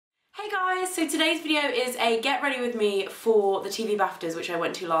Hey guys, so today's video is a get ready with me for the TV BAFTAs, which I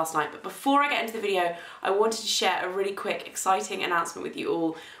went to last night. But before I get into the video, I wanted to share a really quick, exciting announcement with you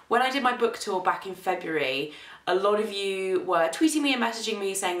all. When I did my book tour back in February, a lot of you were tweeting me and messaging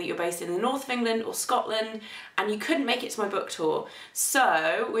me saying that you're based in the north of England or Scotland and you couldn't make it to my book tour.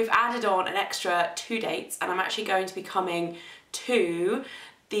 So we've added on an extra 2 dates and I'm actually going to be coming to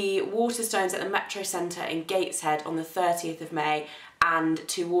the Waterstones at the Metro Centre in Gateshead on the 30th of May and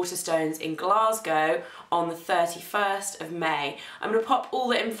to Waterstones in Glasgow on the 31st of May. I'm going to pop all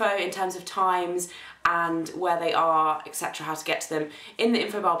the info in terms of times and where they are, etc., how to get to them in the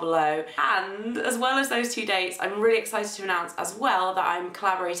info bar below. And as well as those 2 dates, I'm really excited to announce as well that I'm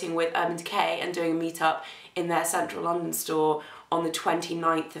collaborating with Urban Decay and doing a meetup in their central London store on the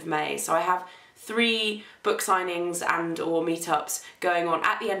 29th of May. So I have 3 book signings and or meetups going on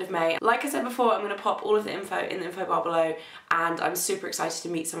at the end of May. Like I said before, I'm going to pop all of the info in the info bar below and I'm super excited to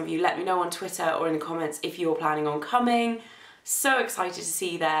meet some of you. Let me know on Twitter or in the comments if you're planning on coming. So excited to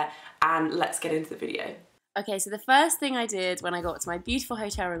see you there, and let's get into the video. Okay, so the first thing I did when I got to my beautiful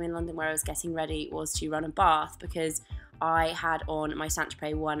hotel room in London where I was getting ready was to run a bath because I had on my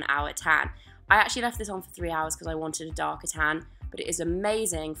Ciate 1 hour tan. I actually left this on for 3 hours because I wanted a darker tan, but it is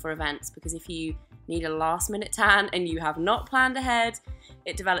amazing for events because if you need a last minute tan and you have not planned ahead,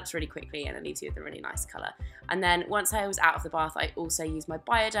 it develops really quickly and it leaves you with a really nice colour. And then once I was out of the bath, I also used my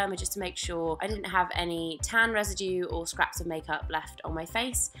Bioderma just to make sure I didn't have any tan residue or scraps of makeup left on my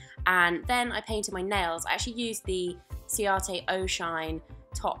face. And then I painted my nails. I actually used the Ciate O Shine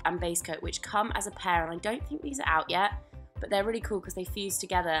top and base coat, which come as a pair, and I don't think these are out yet, but they're really cool because they fuse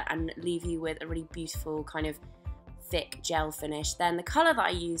together and leave you with a really beautiful kind of thick gel finish. Then the colour that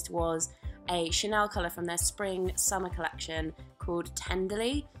I used was a Chanel colour from their spring summer collection called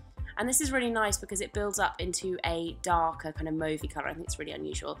Tenderly, and this is really nice because it builds up into a darker kind of mauvey colour. I think it's really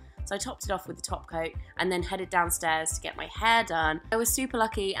unusual. So I topped it off with the top coat and then headed downstairs to get my hair done. I was super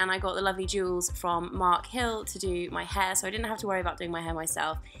lucky and I got the lovely Jules from Mark Hill to do my hair, so I didn't have to worry about doing my hair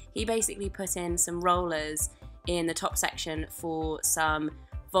myself. He basically put in some rollers in the top section for some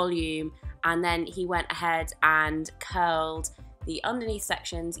volume, and then he went ahead and curled the underneath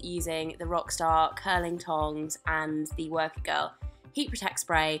sections using the Rockstar curling tongs and the Worker Girl heat protect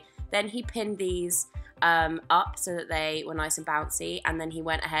spray. Then he pinned these up so that they were nice and bouncy, and then he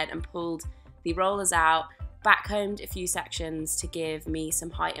went ahead and pulled the rollers out, backcombed a few sections to give me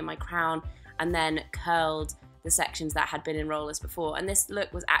some height in my crown, and then curled the sections that had been in rollers before. And this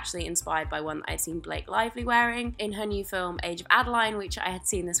look was actually inspired by one that I'd seen Blake Lively wearing in her new film Age of Adeline, which I had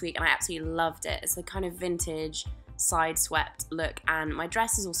seen this week and I absolutely loved it. It's a kind of vintage side swept look, and my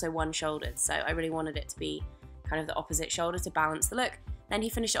dress is also one shouldered, so I really wanted it to be kind of the opposite shoulder to balance the look. Then he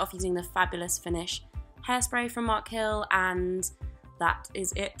finished it off using the Fabulous Finish hairspray from Mark Hill, and that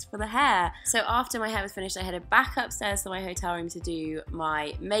is it for the hair. So after my hair was finished, I headed back upstairs to my hotel room to do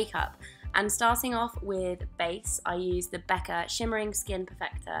my makeup. And starting off with base, I used the Becca Shimmering Skin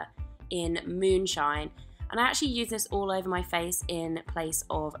Perfector in Moonshine, and I actually use this all over my face in place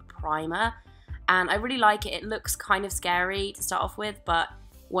of primer, and I really like it. It looks kind of scary to start off with, but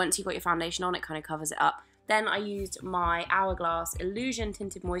once you've got your foundation on, it kind of covers it up. Then I used my Hourglass Illusion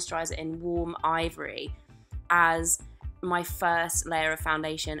Tinted Moisturiser in Warm Ivory as my first layer of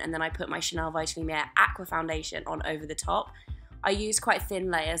foundation, and then I put my Chanel Vitamin Air Aqua Foundation on over the top. I used quite thin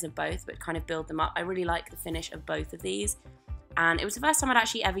layers of both, but kind of build them up. I really like the finish of both of these, and it was the first time I'd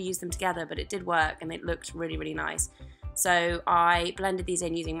actually ever used them together, but it did work and it looked really, really nice. So I blended these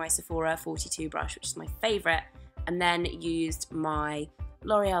in using my Sephora 42 brush, which is my favourite, and then used my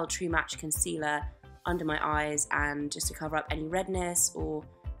L'Oreal True Match Concealer under my eyes and just to cover up any redness or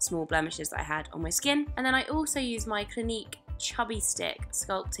small blemishes that I had on my skin. And then I also used my Clinique Chubby Stick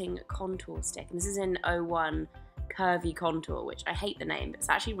Sculpting Contour Stick, and this is in 01 Curvy Contour, which I hate the name, but it's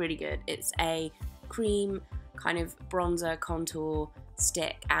actually really good. It's a cream kind of bronzer contour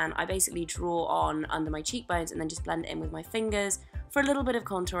stick, and I basically draw on under my cheekbones and then just blend it in with my fingers for a little bit of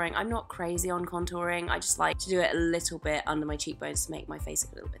contouring. I'm not crazy on contouring, I just like to do it a little bit under my cheekbones to make my face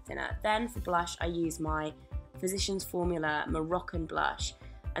look a little bit thinner. Then for blush, I use my Physicians Formula Moroccan blush,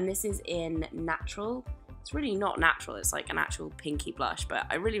 and this is in Natural. It's really not natural, it's like an actual pinky blush, but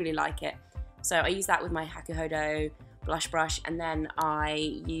I really, really like it. So I use that with my Hakuhodo blush brush, and then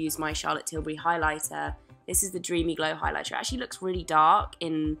I use my Charlotte Tilbury highlighter. This is the Dreamy Glow highlighter. It actually looks really dark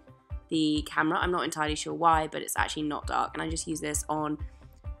in the camera. I'm not entirely sure why, but it's actually not dark, and I just use this on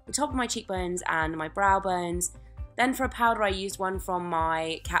the top of my cheekbones and my brow bones. Then for a powder, I used one from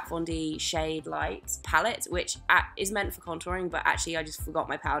my Kat Von D Shade Light palette, which is meant for contouring, but actually I just forgot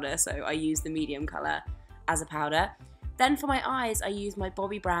my powder, so I used the medium colour as a powder. Then for my eyes, I use my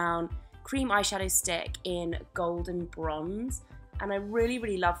Bobbi Brown cream eyeshadow stick in golden bronze, and I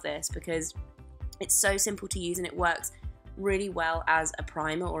really love this because it's so simple to use and it works really well as a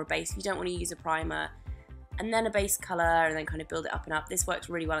primer or a base. If you don't want to use a primer and then a base colour and then kind of build it up and up, this works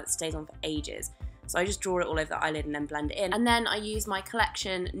really well. It stays on for ages. So I just draw it all over the eyelid and then blend it in. And then I use my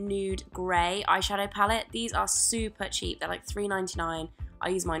Collection Nude Grey eyeshadow palette. These are super cheap. They're like $3.99. I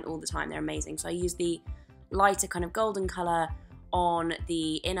use mine all the time. They're amazing. So I use the lighter kind of golden colour on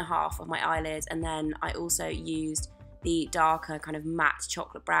the inner half of my eyelids, and then I also used the darker kind of matte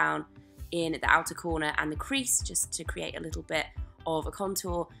chocolate brown in the outer corner and the crease, just to create a little bit of a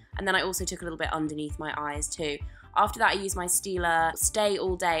contour. And then I also took a little bit underneath my eyes too. After that, I used my Stila Stay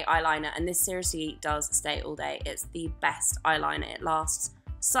All Day eyeliner, and this seriously does stay all day. It's the best eyeliner. It lasts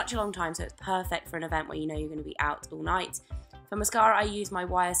such a long time, so it's perfect for an event where you know you're going to be out all night. For mascara, I use my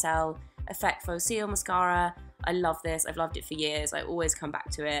YSL Effect Faux Seal mascara. I love this. I've loved it for years. I always come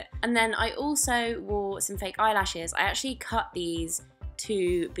back to it. And then I also wore some fake eyelashes. I actually cut these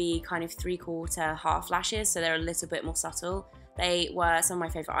to be kind of 3/4 half lashes, so they're a little bit more subtle. They were some of my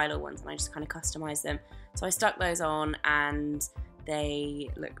favourite eyeliner ones, and I just kind of customised them. So I stuck those on and they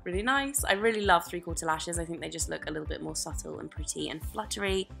look really nice. I really love 3/4 lashes. I think they just look a little bit more subtle and pretty and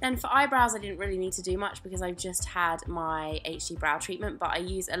fluttery. Then for eyebrows, I didn't really need to do much because I've just had my HD brow treatment, but I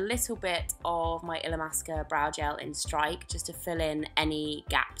use a little bit of my Illamasqua brow gel in Strike just to fill in any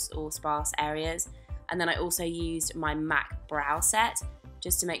gaps or sparse areas. And then I also used my MAC brow set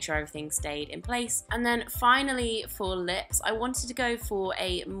just to make sure everything stayed in place. And then finally for lips, I wanted to go for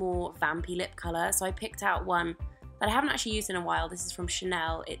a more vampy lip colour, so I picked out one that I haven't actually used in a while. This is from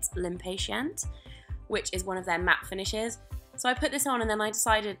Chanel. It's L'Impatient, which is one of their matte finishes. So I put this on and then I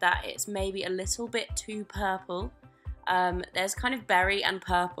decided that it's maybe a little bit too purple. There's kind of berry and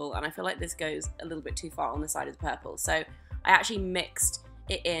purple, and I feel like this goes a little bit too far on the side of the purple. So I actually mixed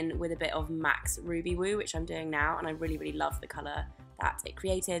it in with a bit of MAC's Ruby Woo, which I'm doing now, and I really love the colour that it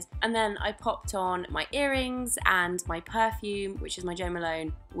created. And then I popped on my earrings and my perfume, which is my Jo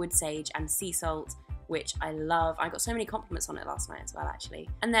Malone Wood Sage and Sea Salt, which I love. I got so many compliments on it last night as well, actually.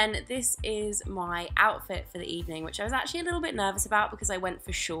 And then this is my outfit for the evening, which I was actually a little bit nervous about because I went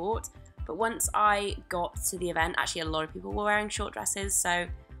for short. But once I got to the event, actually a lot of people were wearing short dresses, so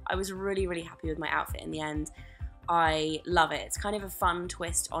I was really happy with my outfit in the end. I love it. It's kind of a fun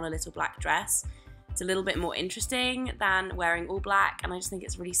twist on a little black dress. It's a little bit more interesting than wearing all black, and I just think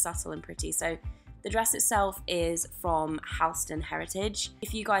it's really subtle and pretty. So the dress itself is from Halston Heritage.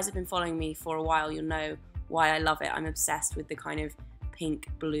 If you guys have been following me for a while, you'll know why I love it. I'm obsessed with the kind of pink,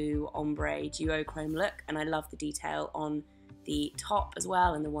 blue, ombre, duochrome look, and I love the detail on the top as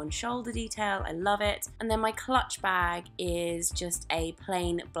well and the one shoulder detail. I love it. And then my clutch bag is just a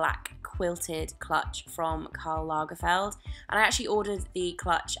plain black quilted clutch from Karl Lagerfeld, and I actually ordered the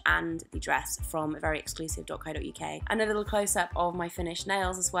clutch and the dress from veryexclusive.co.uk. And a little close-up of my finished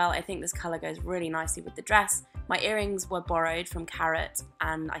nails as well. I think this colour goes really nicely with the dress. My earrings were borrowed from Carrot,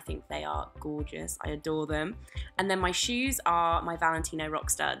 and I think they are gorgeous. I adore them. And then my shoes are my Valentino rock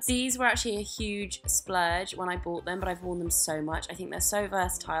studs. These were actually a huge splurge when I bought them, but I've worn them so much. I think they're so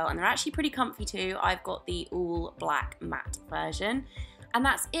versatile, and they're actually pretty comfy too. I've got the all black matte version. And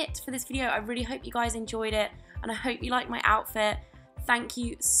that's it for this video. I really hope you guys enjoyed it, and I hope you like my outfit. Thank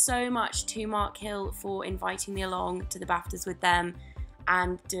you so much to Mark Hill for inviting me along to the BAFTAs with them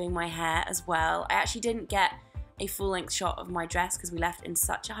and doing my hair as well. I actually didn't get a full-length shot of my dress because we left in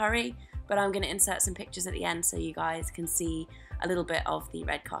such a hurry, but I'm going to insert some pictures at the end so you guys can see a little bit of the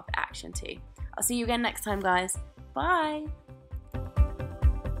red carpet action too. I'll see you again next time, guys. Bye!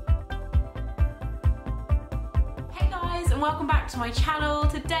 And welcome back to my channel.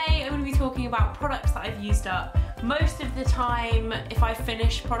 Today I'm going to be talking about products that I've used up. Most of the time, if I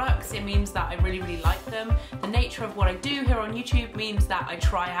finish products, it means that I really like them. The nature of what I do here on YouTube means that I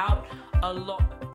try out a lot